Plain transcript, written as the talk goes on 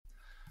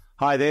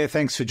Hi there,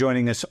 thanks for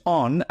joining us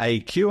on a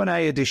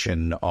Q&A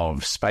edition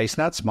of Space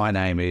Nuts. My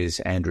name is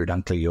Andrew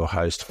Dunkley, your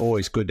host.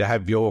 Always good to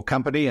have your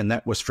company, and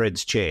that was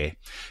Fred's chair.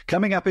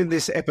 Coming up in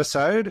this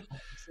episode,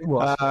 you're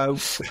not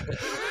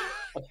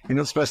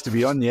supposed to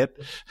be on yet.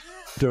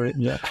 Do it,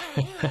 yeah.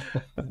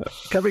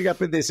 Coming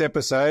up in this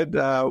episode,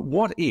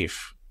 what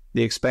if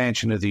the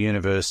expansion of the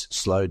universe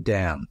slowed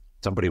down?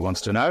 Somebody wants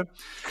to know.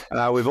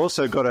 We've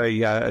also got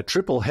a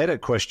triple header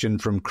question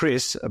from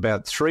Chris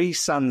about 3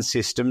 sun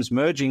systems,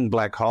 merging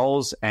black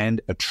holes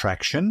and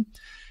attraction.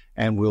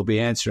 And we'll be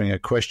answering a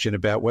question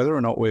about whether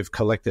or not we've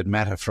collected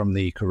matter from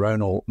the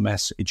coronal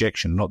mass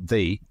ejection, not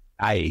a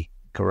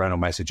coronal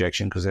mass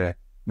ejection, because they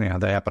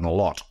happen a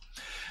lot.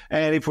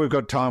 And if we've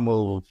got time,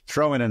 we'll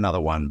throw in another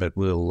one, but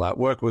we'll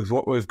work with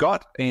what we've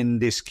got in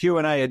this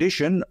Q&A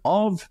edition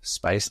of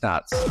Space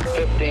Nuts.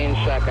 15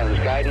 seconds.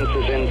 Guidance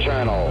is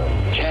internal.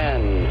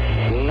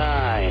 10,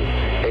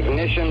 9,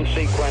 ignition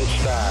sequence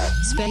start.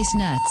 Space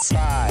Nuts.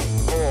 5,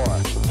 4,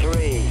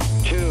 3,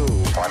 2.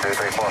 1, 2,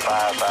 3, 4,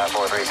 5, 5,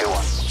 4, 3, 2,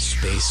 1.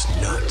 Space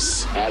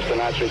Nuts.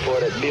 Astronauts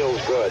report it feels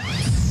good.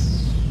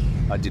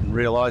 I didn't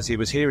realise he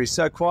was here. He's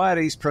so quiet.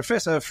 He's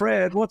Professor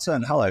Fred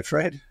Watson. Hello,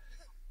 Fred.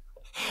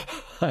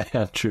 Hi,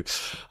 Andrew.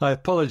 I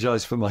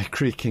apologise for my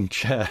creaking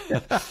chair.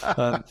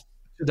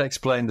 Should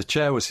explain the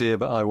chair was here,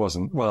 but I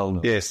wasn't. Well,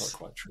 no, yes. That's not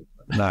quite true.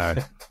 No.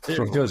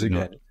 Here it goes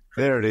again.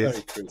 There it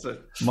is.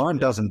 Mine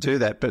doesn't do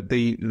that, but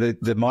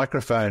the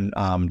microphone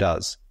arm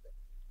does.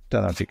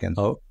 Don't know if you can.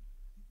 Oh.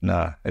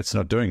 No, it's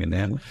not doing it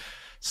now.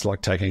 It's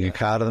like taking a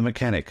car to the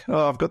mechanic.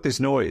 Oh, I've got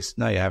this noise.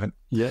 No, you haven't.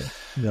 Yeah.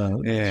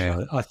 No, yeah.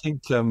 Right. I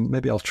think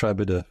maybe I'll try a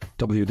bit of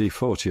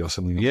WD-40 or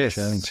something. Yes,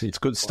 it's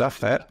good stuff,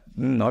 that.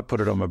 I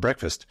put it on my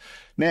breakfast.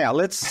 Now,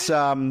 let's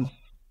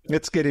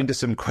get into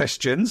some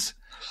questions.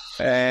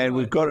 And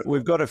we've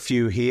got a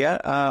few here.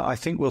 I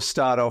think we'll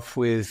start off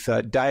with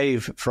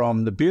Dave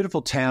from the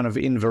beautiful town of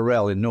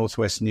Inverell in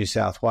northwest New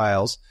South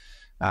Wales,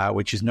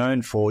 which is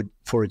known for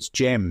its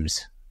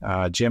gems,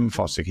 gem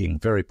fossicking,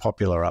 very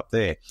popular up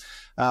there.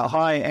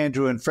 Hi,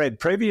 Andrew and Fred.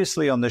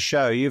 Previously on the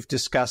show, you've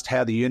discussed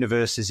how the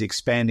universe is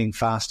expanding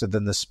faster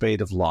than the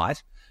speed of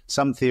light.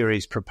 Some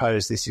theories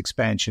propose this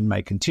expansion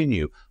may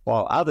continue,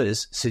 while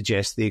others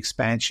suggest the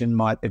expansion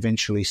might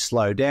eventually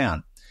slow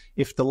down.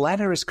 If the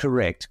latter is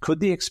correct, could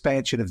the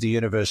expansion of the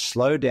universe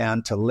slow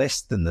down to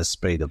less than the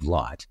speed of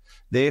light,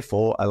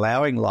 therefore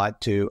allowing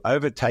light to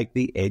overtake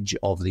the edge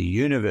of the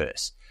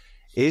universe?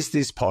 Is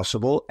this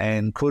possible,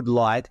 and could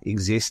light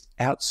exist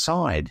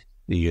outside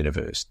the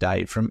universe?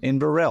 Dave from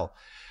Inverell.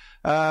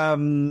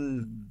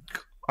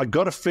 I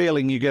got a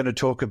feeling you're going to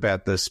talk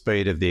about the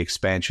speed of the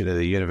expansion of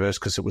the universe,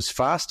 because it was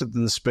faster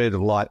than the speed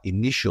of light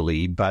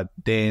initially, but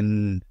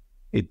then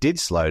it did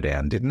slow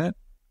down, didn't it?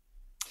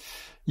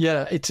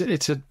 Yeah,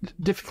 it's a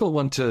difficult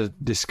one to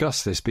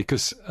discuss this,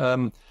 because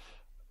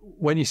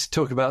when you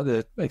talk about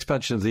the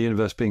expansion of the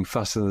universe being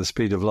faster than the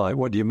speed of light,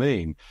 what do you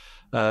mean?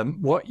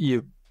 What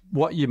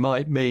you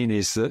might mean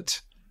is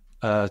that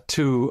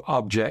 2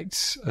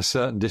 objects a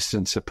certain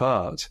distance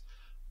apart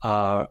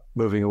are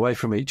moving away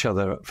from each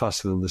other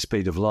faster than the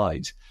speed of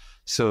light,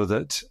 so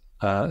that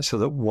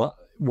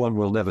one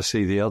will never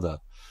see the other,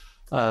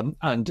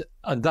 and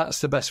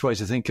that's the best way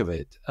to think of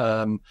it.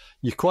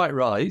 You're quite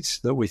right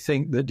that we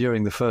think that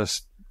during the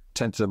first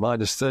 10 to the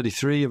minus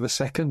 33 of a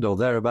second or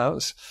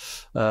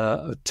thereabouts,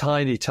 a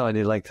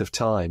tiny length of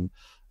time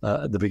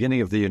at the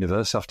beginning of the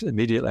universe,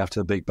 immediately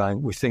after the Big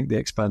Bang, we think the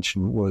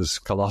expansion was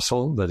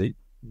colossal, that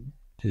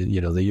the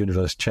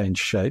universe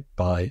changed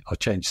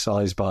changed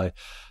size by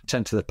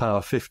 10 to the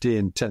power 50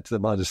 and 10 to the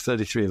minus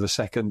 33 of a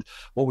second,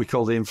 what we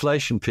call the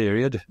inflation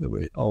period.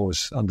 We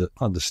always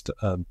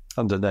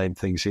undername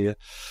things here.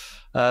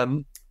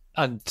 And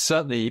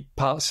certainly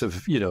parts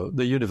of,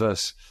 the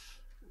universe,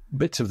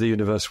 bits of the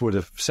universe would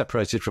have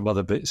separated from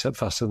other bits at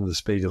faster than the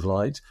speed of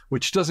light,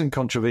 which doesn't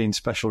contravene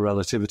special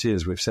relativity,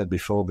 as we've said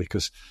before,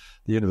 because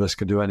the universe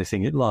can do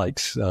anything it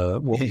likes.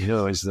 What we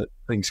know is that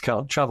things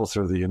can't travel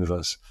through the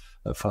universe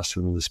faster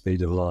than the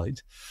speed of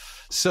light.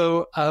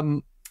 So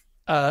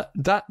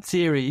that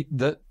theory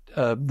that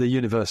the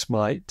universe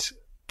might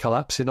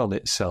collapse in on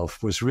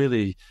itself was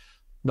really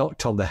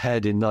knocked on the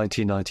head in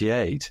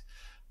 1998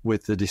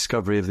 with the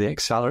discovery of the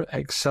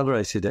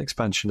accelerated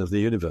expansion of the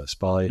universe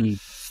by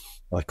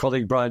my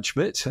colleague Brian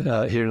Schmidt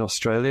here in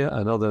Australia,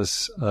 and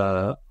others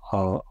are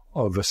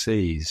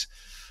overseas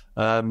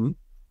in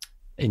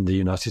the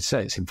United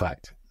States, in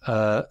fact.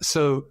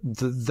 So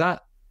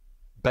that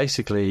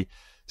basically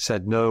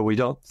said, no, we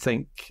don't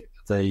think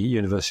the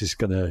universe is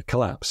going to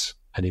collapse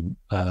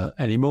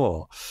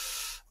anymore.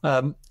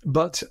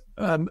 But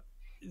in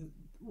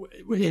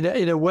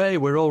a way,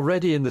 we're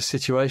already in the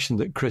situation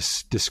that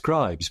Chris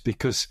describes,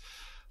 because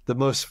the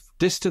most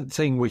distant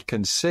thing we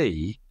can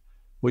see,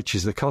 which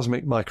is the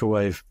cosmic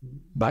microwave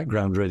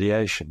background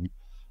radiation,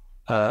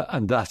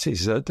 and that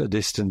is at a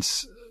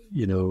distance,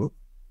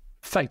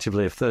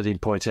 effectively of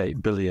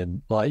 13.8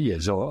 billion light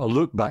years, or a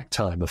look-back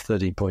time of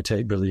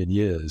 13.8 billion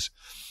years.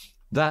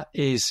 That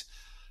is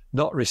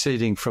not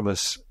receding from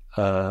us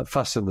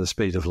faster than the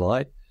speed of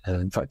light.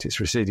 In fact, it's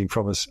receding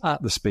from us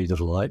at the speed of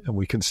light, and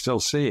we can still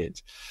see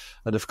it.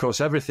 And of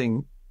course,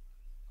 everything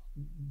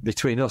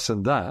between us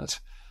and that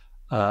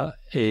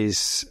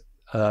is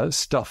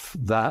stuff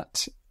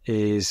that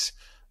is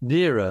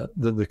nearer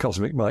than the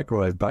cosmic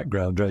microwave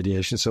background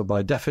radiation. So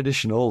by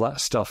definition, all that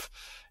stuff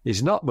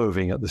is not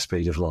moving at the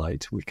speed of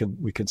light. We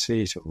can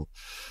see it all.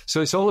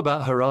 So it's all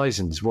about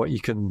horizons, what you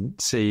can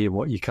see and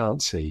what you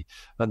can't see.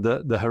 And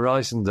the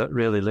horizon that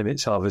really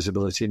limits our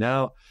visibility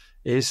now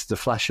is the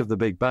flash of the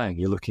Big Bang.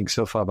 You're looking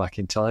so far back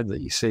in time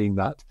that you're seeing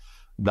that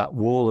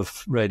wall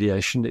of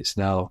radiation. It's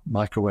now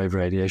microwave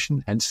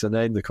radiation, hence the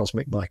name, the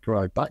cosmic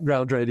microwave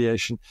background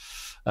radiation.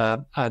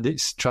 And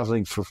it's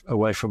traveling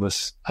away from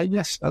us,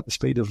 yes, at the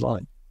speed of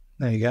light.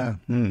 There you go.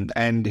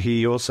 And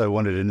he also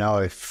wanted to know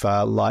if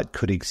light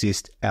could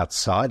exist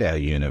outside our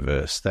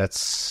universe. I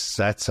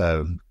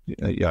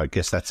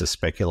guess that's a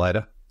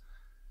speculator.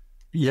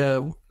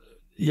 Yeah,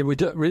 we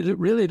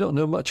really don't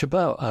know much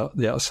about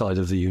the outside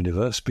of the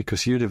universe,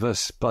 because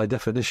universe, by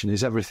definition,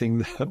 is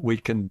everything that we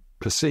can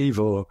perceive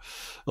or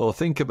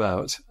think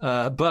about.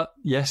 But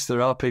yes,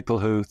 there are people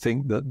who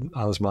think that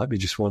ours might be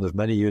just one of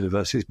many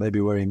universes. Maybe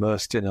we're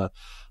immersed in a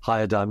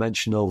higher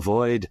dimensional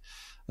void,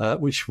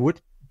 which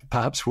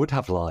perhaps would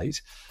have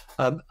light.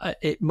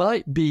 It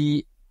might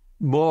be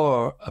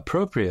more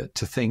appropriate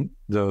to think,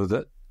 though,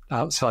 that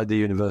outside the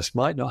universe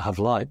might not have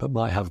light, but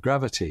might have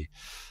gravity.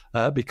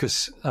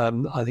 Because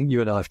I think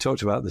you and I have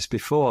talked about this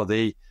before.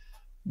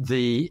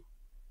 The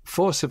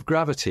force of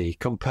gravity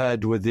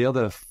compared with the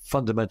other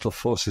fundamental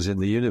forces in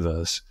the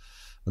universe,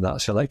 and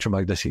that's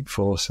electromagnetic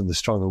force and the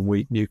strong and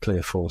weak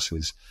nuclear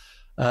forces,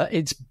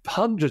 it's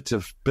hundreds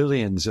of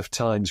billions of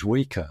times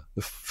weaker.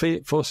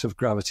 The force of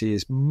gravity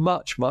is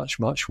much, much,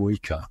 much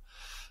weaker.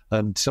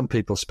 And some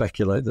people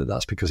speculate that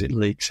that's because it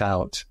leaks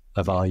out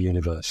of our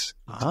universe,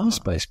 the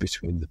space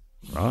between them.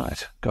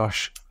 Right.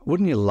 Gosh,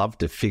 wouldn't you love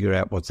to figure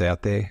out what's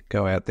out there?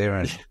 Go out there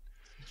and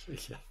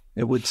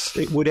it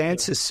would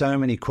answer so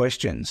many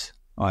questions,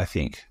 I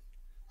think.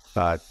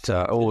 But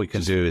all we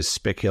can do is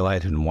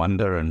speculate and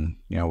wonder, and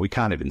we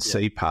can't even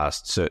see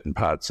past certain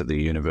parts of the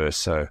universe.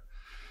 So,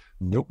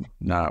 nope,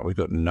 no, we've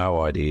got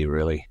no idea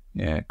really.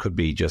 Yeah, it could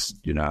be just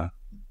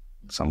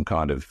some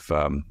kind of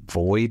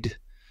void,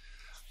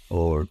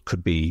 or it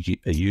could be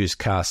a used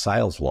car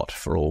sales lot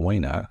for all we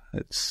know.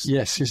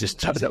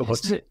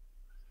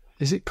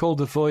 Is it called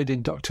the void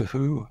in Doctor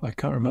Who? I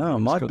can't remember. Oh, it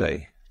might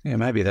be. Yeah,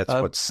 maybe that's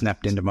what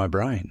snapped into my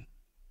brain.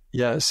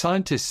 Yeah,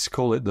 scientists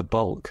call it the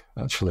bulk,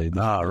 actually.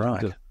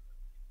 Right.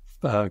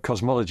 The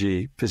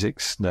cosmology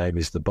physics name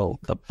is the bulk.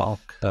 The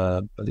bulk.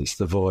 But it's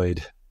the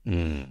void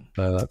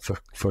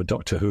for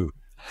Doctor Who.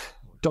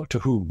 Doctor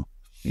Who.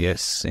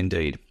 Yes,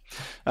 indeed.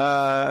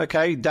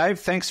 Okay,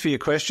 Dave, thanks for your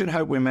question.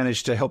 Hope we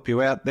managed to help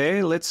you out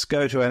there. Let's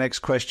go to our next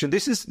question.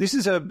 This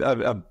is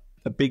a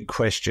big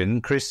question.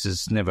 Chris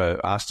has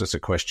never asked us a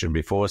question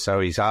before, so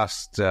he's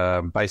asked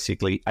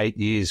basically 8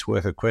 years'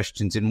 worth of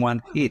questions in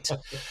one hit.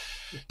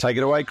 Take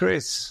it away,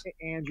 Chris.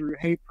 Hey, Andrew.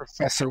 Hey,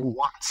 Professor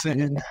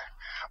Watson.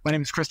 My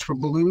name is Christopher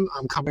Ballou.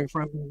 I'm coming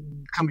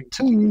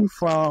to you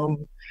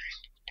from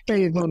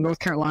Fayetteville, North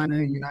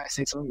Carolina, United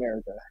States of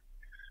America.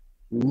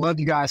 Love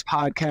you guys'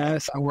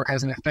 podcast. I work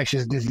as an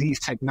infectious disease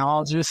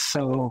technologist,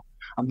 so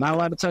I'm not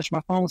allowed to touch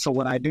my phone. So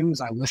what I do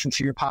is I listen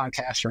to your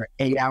podcast for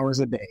 8 hours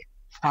a day.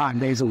 5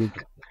 days a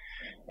week,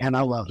 and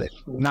I loved it.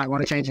 Not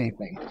going to change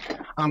anything.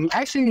 I'm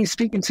actually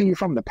speaking to you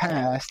from the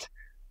past.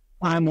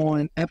 I'm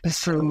on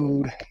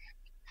episode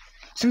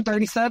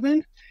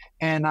 237,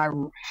 and I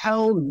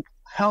held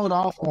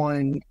off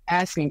on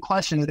asking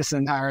questions this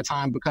entire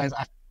time because,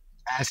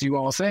 as you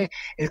all say,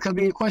 it could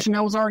be a question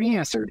that was already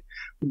answered.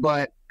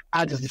 But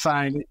I just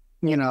decided,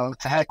 to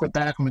heck with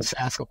that. I'm going to just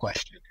ask a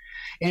question.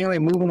 Anyway,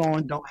 moving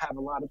on. Don't have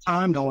a lot of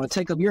time. Don't want to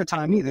take up your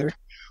time either.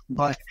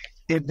 But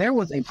if there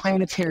was a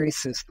planetary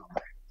system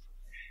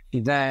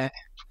that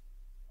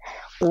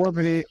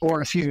orbited,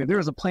 there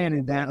was a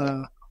planet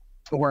that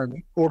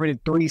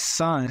orbited 3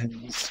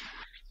 suns.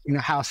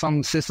 How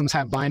some systems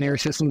have binary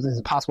systems. Is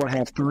it possible to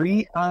have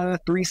three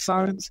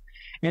suns?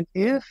 And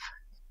if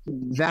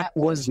that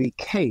was the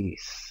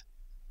case,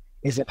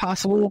 is it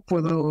possible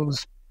for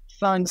those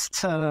suns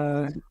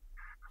to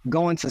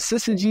go into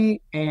syzygy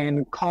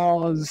and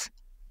cause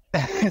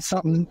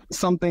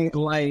something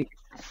like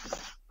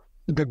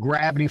the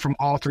gravity from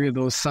all 3 of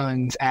those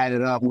suns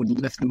added up would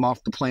lift them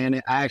off the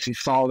planet? I actually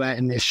saw that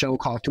in this show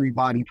called 3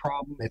 Body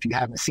Problem. If you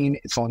haven't seen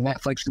it, it's on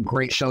Netflix. It's a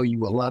great show. You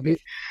will love it.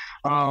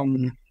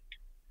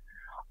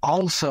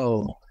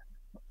 Also,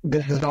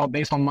 this is all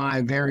based on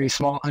my very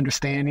small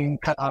understanding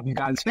of you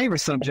guys' favorite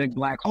subject,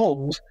 black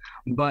holes.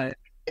 But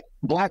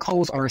black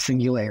holes are a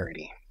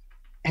singularity,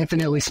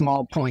 infinitely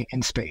small point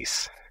in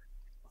space.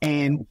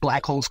 And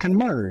black holes can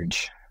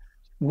merge.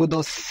 Would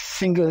those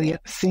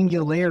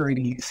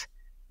singularities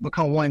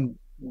become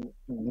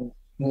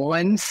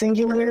one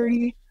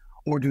singularity,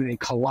 or do they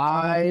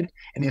collide?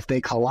 And if they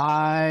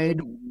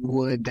collide,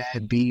 would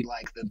that be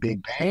like the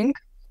Big Bang?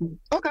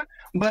 Okay,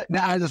 but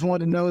I just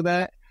wanted to know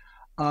that.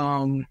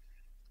 And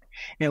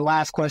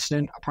last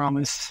question, I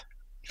promise.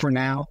 for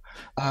now.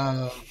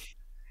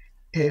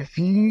 If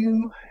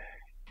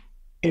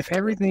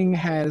everything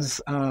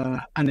has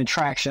an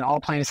attraction, all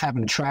planets have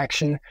an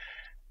attraction,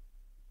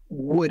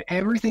 would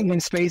everything in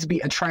space be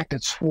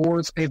attracted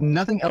towards, if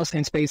nothing else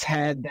in space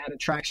had that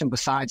attraction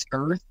besides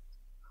Earth,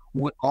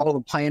 would all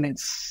the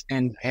planets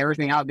and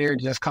everything out there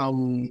just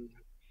come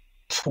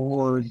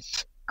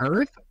towards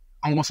Earth,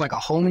 almost like a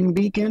homing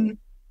beacon,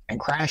 and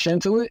crash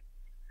into it?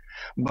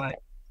 But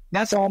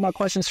that's all my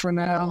questions for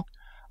now.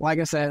 Like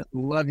I said,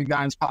 love you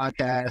guys'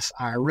 podcast.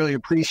 I really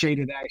appreciate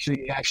it.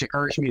 It actually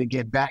urged me to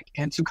get back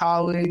into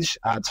college.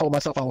 I told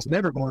myself I was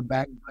never going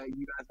back, but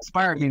you guys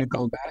inspired me to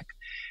go back,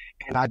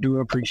 and I do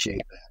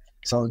appreciate that.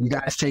 So you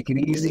guys take it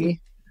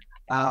easy,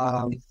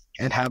 and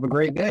have a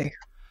great day.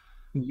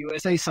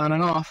 USA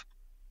signing off.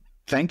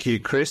 Thank you,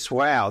 Chris.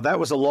 Wow, that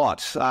was a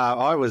lot.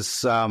 I was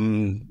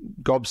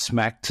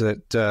gobsmacked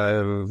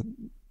that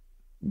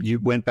you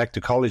went back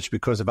to college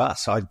because of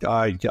us.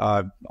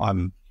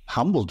 I'm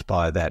humbled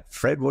by that.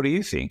 Fred, what do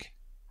you think?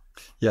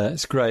 Yeah,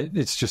 it's great.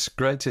 It's just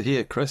great to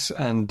hear, Chris,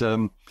 and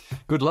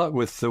good luck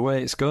with the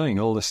way it's going,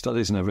 all the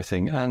studies and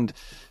everything, and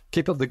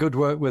keep up the good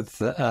work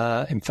with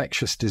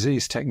infectious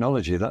disease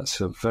technology. That's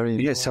a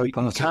very so he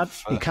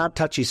can't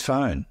touch his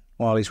phone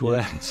while he's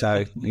working,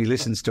 so he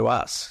listens to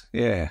us.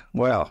 Yeah,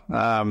 well,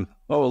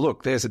 oh,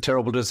 look, there's a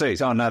terrible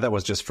disease. Oh, no, that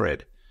was just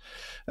Fred.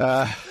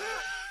 I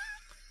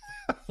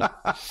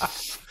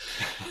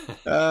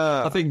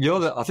think you're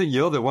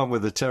the one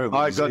with the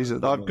terrible disease.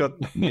 I've got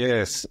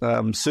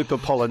super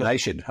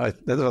pollination.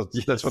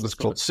 That's what it's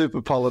called,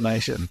 super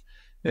pollination.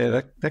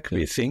 Yeah, that could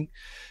be a thing.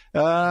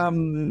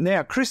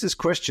 Now, Chris's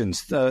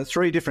questions,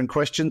 3 different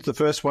questions. The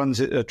first one's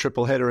a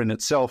triple header in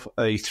itself.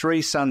 A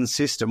 3-sun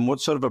system,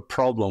 what sort of a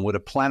problem would a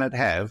planet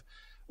have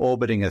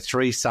orbiting a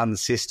 3-sun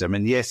system?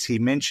 And yes, he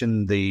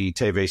mentioned the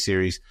TV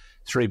series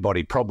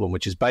 3-Body Problem,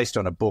 which is based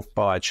on a book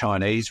by a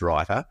Chinese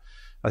writer.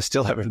 I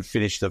still haven't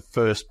finished the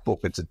first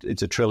book.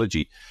 It's a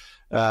trilogy.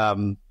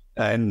 I'm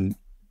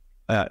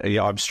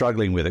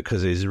struggling with it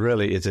because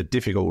it's a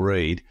difficult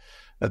read.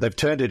 They've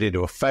turned it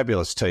into a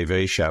fabulous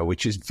TV show,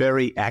 which is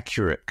very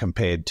accurate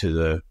compared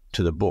to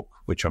the book,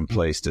 which I'm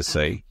pleased to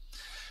see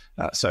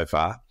so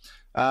far.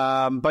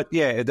 But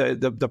yeah,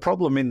 the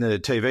problem in the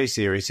TV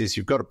series is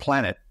you've got a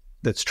planet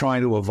that's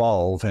trying to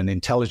evolve, and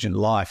intelligent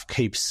life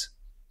keeps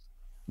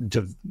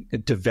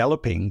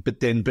developing, but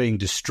then being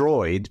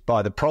destroyed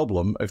by the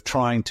problem of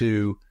trying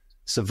to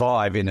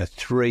survive in a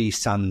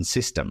 3-sun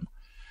system.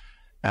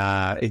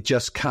 It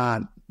just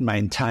can't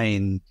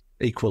maintain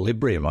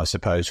equilibrium, I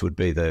suppose, would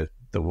be the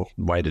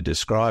way to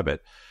describe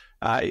it.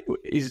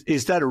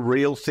 Is that a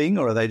real thing,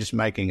 or are they just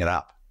making it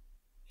up?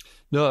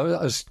 No,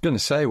 I was going to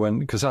say,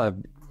 because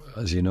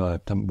as you know, I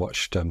haven't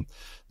watched the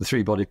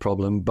 3-Body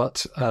Problem,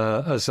 but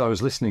as I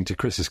was listening to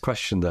Chris's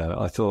question there,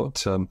 I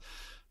thought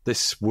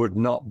this would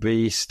not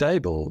be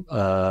stable.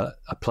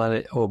 A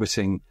planet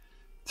orbiting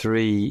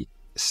 3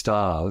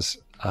 stars,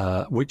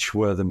 which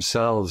were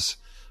themselves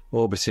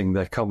orbiting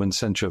their common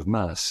centre of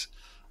mass,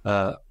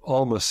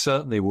 almost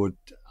certainly would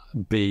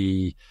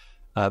be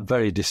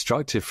very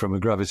destructive from a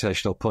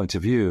gravitational point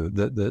of view,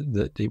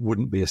 that it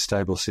wouldn't be a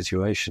stable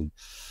situation.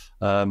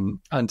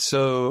 And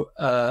so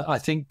I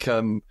think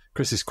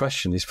Chris's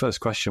question, his first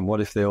question,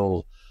 what if they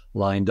all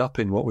lined up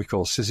in what we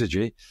call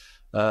syzygy?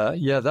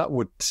 That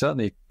would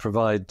certainly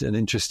provide an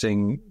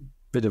interesting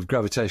bit of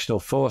gravitational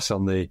force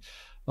on the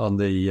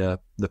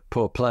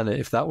poor planet.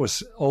 If that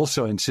was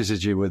also in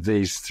syzygy with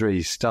these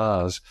 3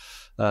 stars,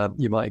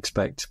 you might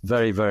expect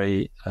very,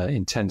 very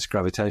intense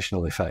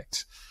gravitational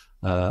effects,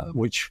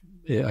 which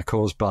are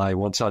caused by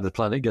one side of the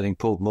planet getting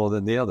pulled more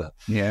than the other.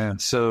 Yeah.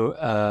 So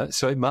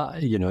it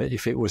might,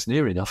 if it was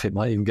near enough, it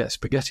might even get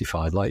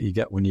spaghettified, like you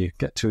get when you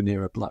get too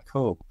near a black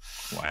hole.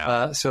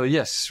 Wow. So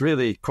yes,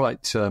 really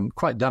quite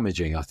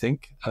damaging, I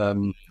think.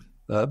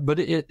 But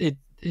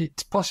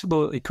it's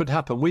possible it could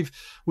happen.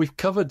 We've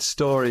covered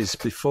stories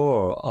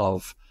before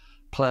of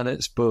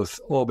planets both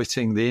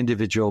orbiting the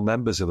individual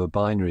members of a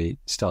binary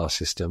star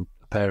system,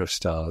 a pair of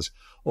stars,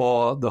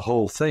 or the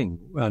whole thing,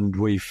 and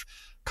we've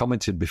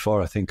commented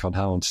before, I think, on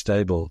how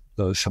unstable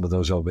some of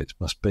those orbits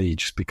must be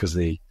just because of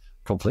the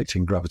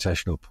conflicting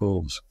gravitational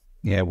pulls.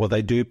 Yeah, well,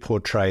 they do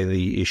portray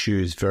the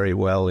issues very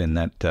well in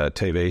that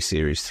TV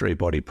series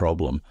 3-Body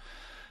Problem.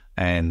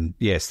 And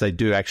yes, they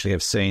do actually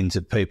have scenes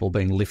of people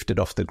being lifted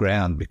off the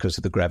ground because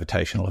of the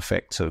gravitational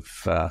effects of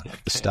the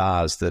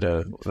stars that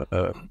are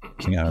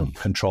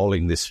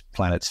controlling this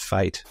planet's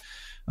fate.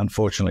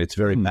 Unfortunately, it's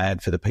very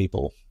bad for the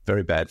people.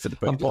 Very bad for the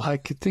people. I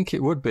could think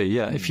it would be,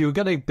 yeah. If you were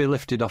going to be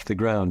lifted off the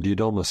ground, you'd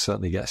almost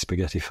certainly get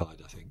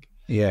spaghettified, I think.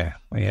 Yeah,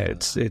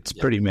 it's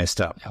pretty messed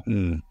up.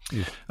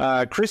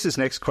 Yeah. Chris's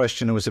next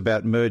question was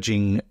about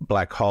merging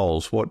black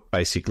holes. What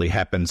basically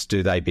happens?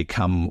 Do they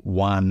become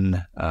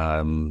one?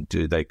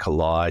 Do they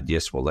collide?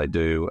 Yes, well, they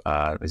do.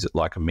 Is it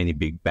like a mini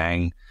Big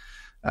Bang?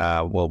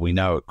 Well, we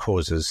know it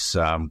causes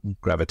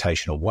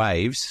gravitational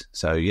waves.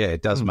 So, yeah,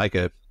 it does make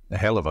a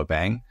hell of a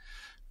bang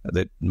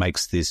that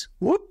makes this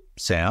whoop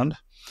sound.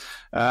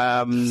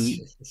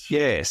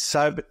 Yeah.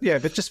 So,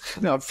 but just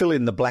fill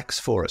in the blacks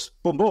for us.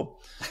 Boom, boom.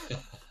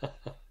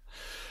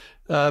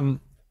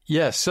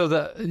 So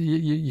that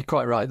you're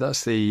quite right.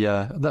 That's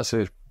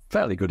a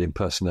fairly good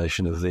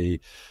impersonation of the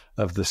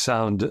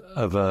sound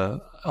of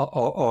a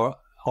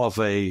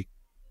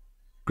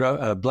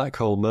black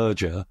hole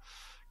merger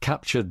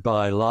captured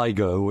by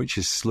LIGO, which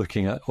is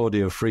looking at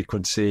audio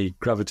frequency,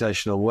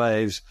 gravitational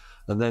waves,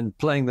 and then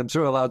playing them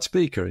through a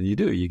loudspeaker. And you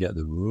get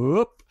the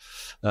whoop,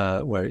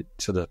 where it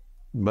sort of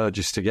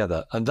merges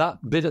together. And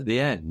that bit at the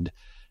end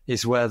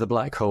is where the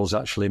black holes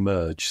actually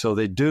merge. So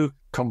they do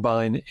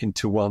combine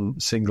into one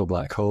single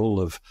black hole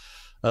of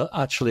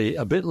actually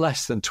a bit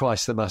less than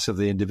twice the mass of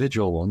the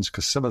individual ones,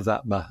 because some of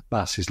that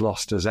mass is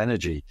lost as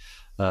energy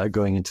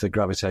going into the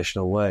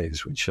gravitational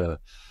waves, which are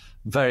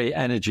very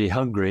energy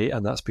hungry,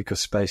 and that's because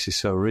space is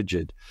so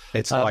rigid.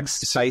 It's like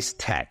space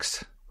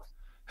tax.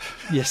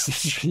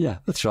 Yes, yeah,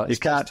 that's right. You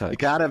can't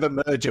have a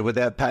merger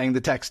without paying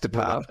the tax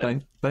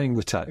department. Paying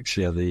the tax,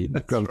 the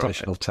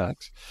gravitational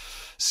tax.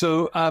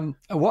 So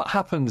what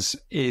happens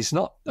is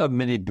not a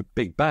mini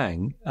Big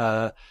Bang.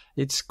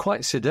 It's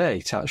quite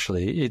sedate,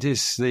 actually. It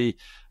is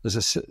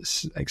as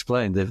I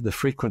explained, the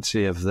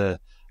frequency of the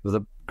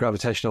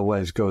gravitational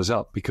waves goes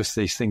up because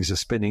these things are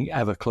spinning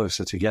ever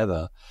closer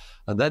together,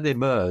 and then they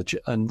merge,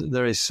 and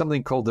there is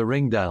something called the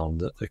ring down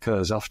that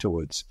occurs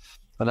afterwards.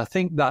 And I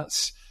think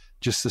that's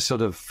just the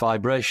sort of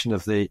vibration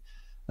of the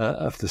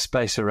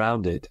space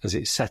around it as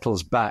it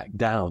settles back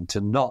down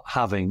to not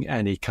having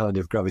any kind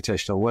of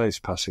gravitational waves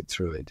passing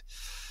through it.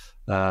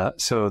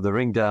 So the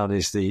ring down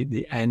is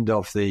the end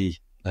of the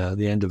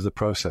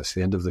process,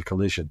 the end of the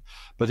collision.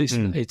 But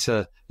it's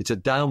a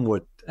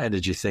downward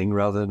energy thing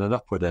rather than an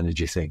upward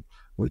energy thing,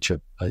 which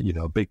a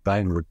Big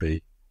Bang would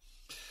be.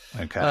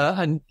 Okay.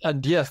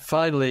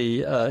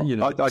 Finally,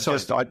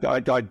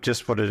 I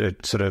just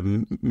wanted to sort of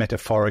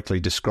metaphorically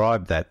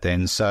describe that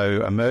then. So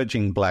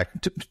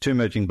two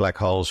merging black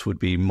holes would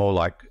be more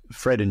like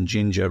Fred and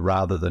Ginger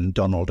rather than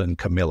Donald and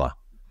Camilla.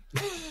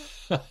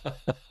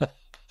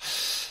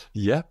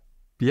 Yeah,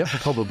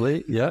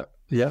 probably. Yeah.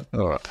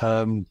 All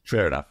right.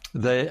 Fair enough.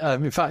 They,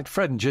 in fact,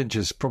 Fred and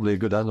Ginger's probably a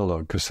good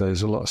analogue because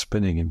there's a lot of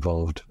spinning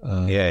involved.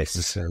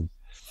 Yes.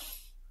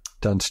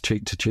 Dance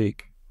cheek to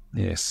cheek.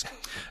 Yes.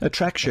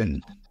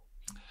 Attraction.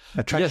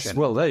 Yes,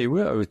 well, there you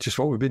were, just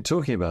what we've been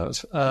talking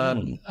about.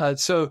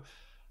 So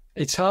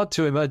it's hard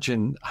to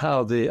imagine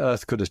how the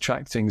Earth could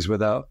attract things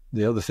without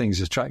the other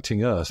things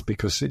attracting Earth,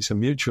 because it's a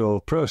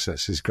mutual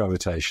process, is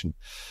gravitation.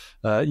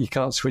 You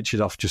can't switch it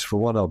off just for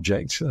one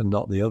object and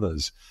not the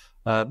others.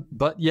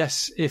 But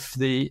yes, if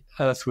the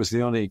Earth was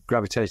the only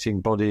gravitating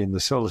body in the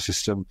solar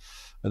system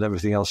and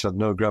everything else had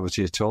no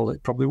gravity at all,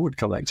 it probably would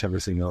collect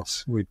everything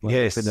else. We'd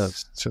have in a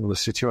similar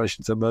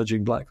situation to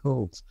merging black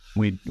holes.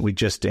 We'd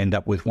just end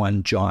up with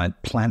one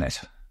giant planet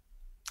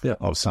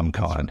of some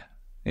kind.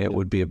 It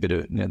would be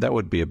that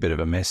would be a bit of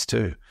a mess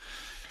too.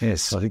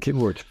 Yes. I think it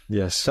would,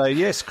 yes. So,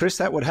 yes, Chris,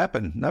 that would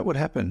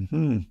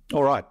happen.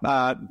 All right.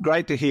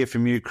 Great to hear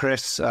from you,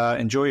 Chris.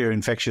 Enjoy your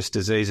infectious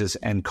diseases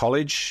and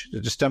college.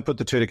 Just don't put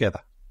the two together.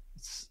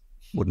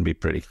 Wouldn't be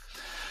pretty.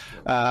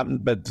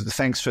 But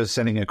thanks for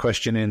sending a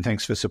question in.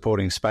 Thanks for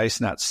supporting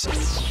Space Nuts.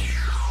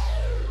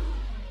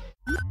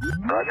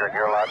 Roger,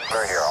 you're loud and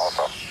clear here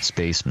also.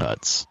 Space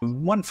Nuts.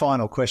 One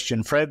final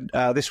question, Fred.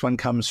 This one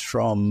comes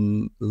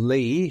from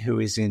Lee, who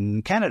is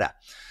in Canada.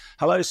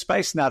 Hello,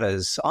 Space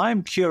Nutters.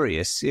 I'm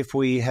curious if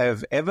we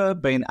have ever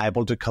been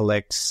able to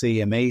collect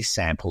CME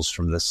samples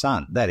from the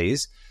sun. That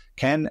is,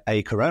 can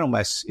a coronal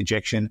mass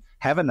ejection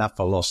have enough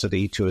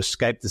velocity to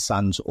escape the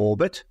sun's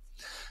orbit?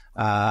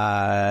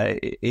 I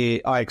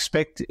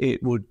expect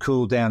it would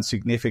cool down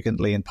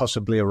significantly and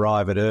possibly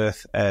arrive at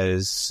Earth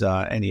as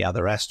any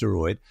other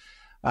asteroid.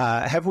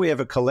 Have we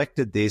ever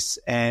collected this,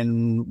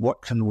 and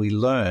what can we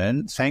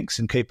learn? Thanks,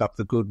 and keep up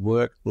the good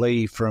work.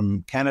 Lee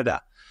from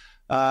Canada.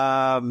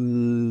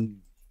 Okay.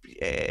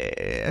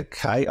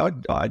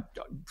 I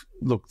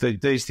look,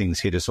 these things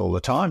hit us all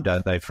the time,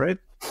 don't they, Fred?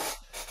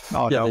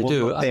 Oh, yeah, they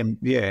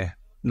do.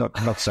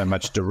 Not so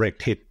much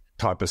direct hit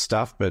type of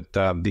stuff, but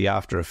the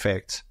after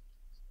effects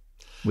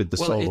with the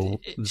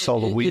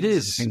solar winds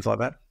and things like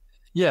that.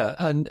 Yeah,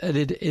 and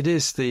it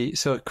is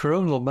so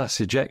coronal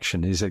mass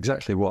ejection is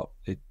exactly what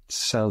it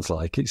sounds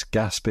like. It's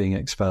gas being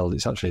expelled.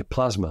 It's actually a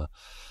plasma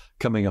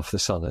coming off the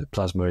sun.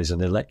 Plasma is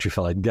an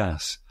electrified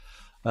gas.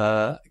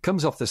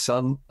 Comes off the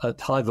sun at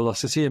high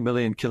velocity, 1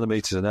 million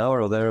kilometers an hour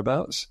or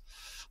thereabouts.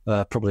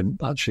 Probably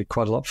actually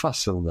quite a lot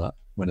faster than that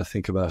when I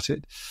think about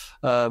it.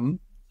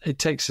 It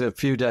takes a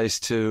few days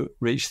to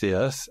reach the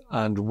Earth,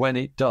 and when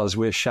it does,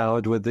 we're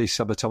showered with these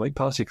subatomic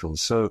particles.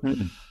 So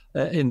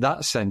in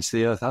that sense,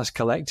 the Earth has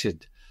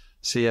collected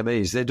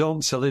CMEs. They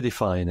don't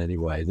solidify in any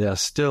way. They are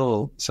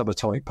still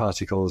subatomic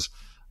particles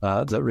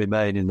that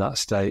remain in that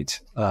state,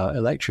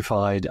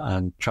 electrified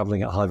and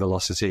traveling at high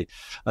velocity.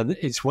 And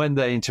it's when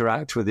they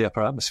interact with the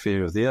upper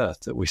atmosphere of the Earth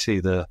that we see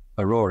the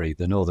aurorae,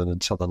 the northern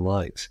and southern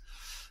lights,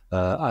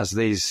 as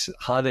these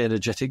highly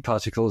energetic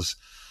particles,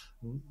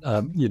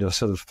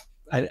 sort of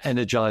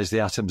energize the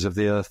atoms of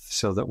the Earth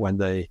so that when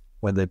they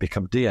when they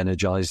become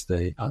de-energized,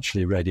 they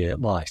actually radiate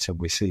light, and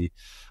we see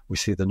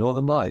the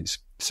northern lights.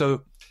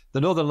 So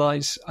the northern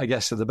lights, I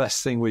guess, are the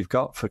best thing we've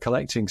got for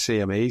collecting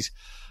CMEs.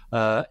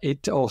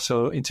 It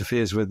also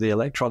interferes with the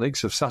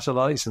electronics of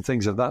satellites and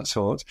things of that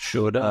sort.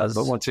 Sure does.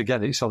 But once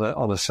again, it's on a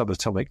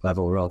subatomic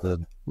level rather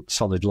than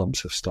solid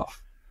lumps of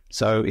stuff.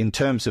 So in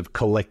terms of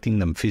collecting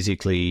them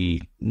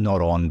physically,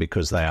 not on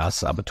because they are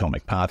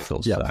subatomic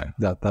particles. Yeah,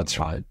 so. that's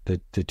right. They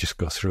just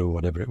go through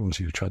whatever it was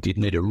you tried to You'd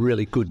need a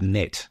really good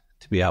net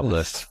to be able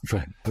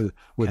to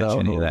without catch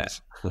any of that.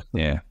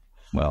 Yeah.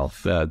 Well,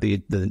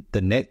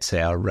 the net's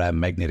our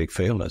magnetic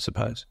field, I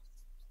suppose.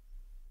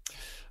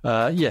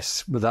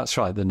 Yes, but that's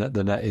right. The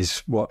net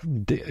is what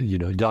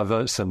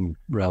diverts them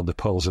around the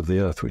poles of the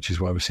Earth, which is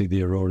why we see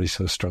the aurorae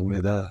so strongly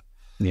there.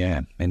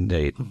 Yeah,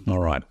 indeed. All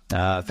right.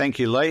 Thank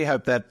you, Lee.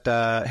 Hope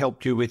that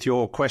helped you with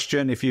your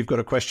question. If you've got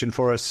a question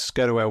for us,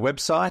 go to our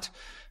website.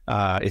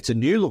 It's a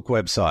new look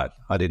website.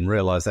 I didn't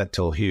realise that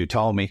till Hugh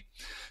told me.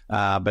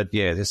 But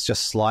yeah, it's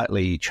just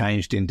slightly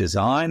changed in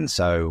design.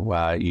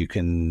 So you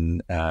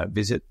can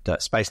visit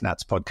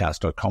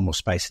spacenutspodcast.com or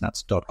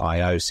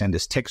spacenuts.io. Send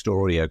us text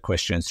or audio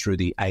questions through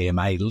the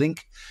AMA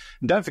link.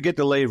 And don't forget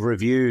to leave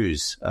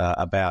reviews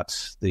about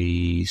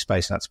the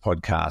Space Nuts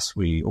podcast.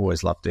 We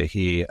always love to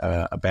hear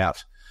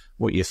about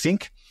what you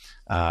think.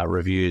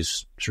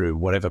 Reviews through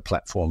whatever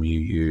platform you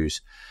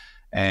use.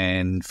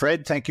 And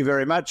Fred, thank you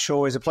very much.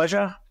 Always a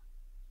pleasure.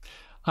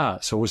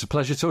 It's always a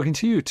pleasure talking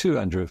to you too,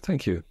 Andrew.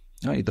 Thank you.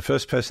 Oh, you're the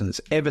first person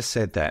that's ever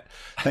said that.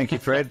 Thank you,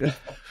 Fred.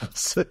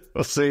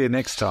 I'll see you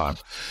next time.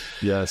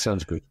 Yeah,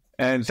 sounds good.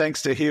 And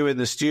thanks to Hugh in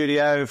the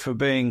studio for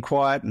being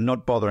quiet and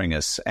not bothering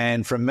us.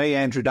 And from me,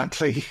 Andrew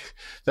Dunkley,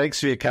 thanks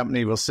for your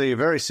company. We'll see you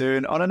very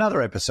soon on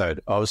another episode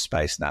of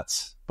Space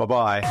Nuts.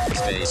 Bye-bye.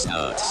 Space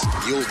Nuts.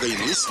 You've been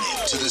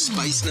listening to the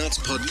Space Nuts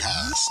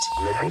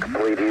podcast. Mission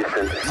complete,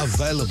 Houston.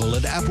 Available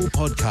at Apple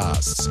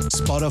Podcasts,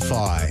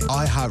 Spotify,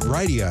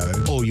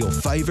 iHeartRadio, or your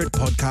favorite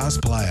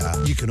podcast player.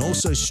 You can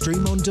also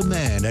stream on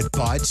demand at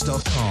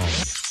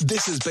Bytes.com.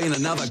 This has been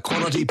another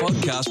quality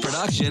podcast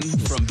production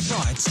from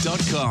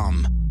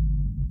Bytes.com.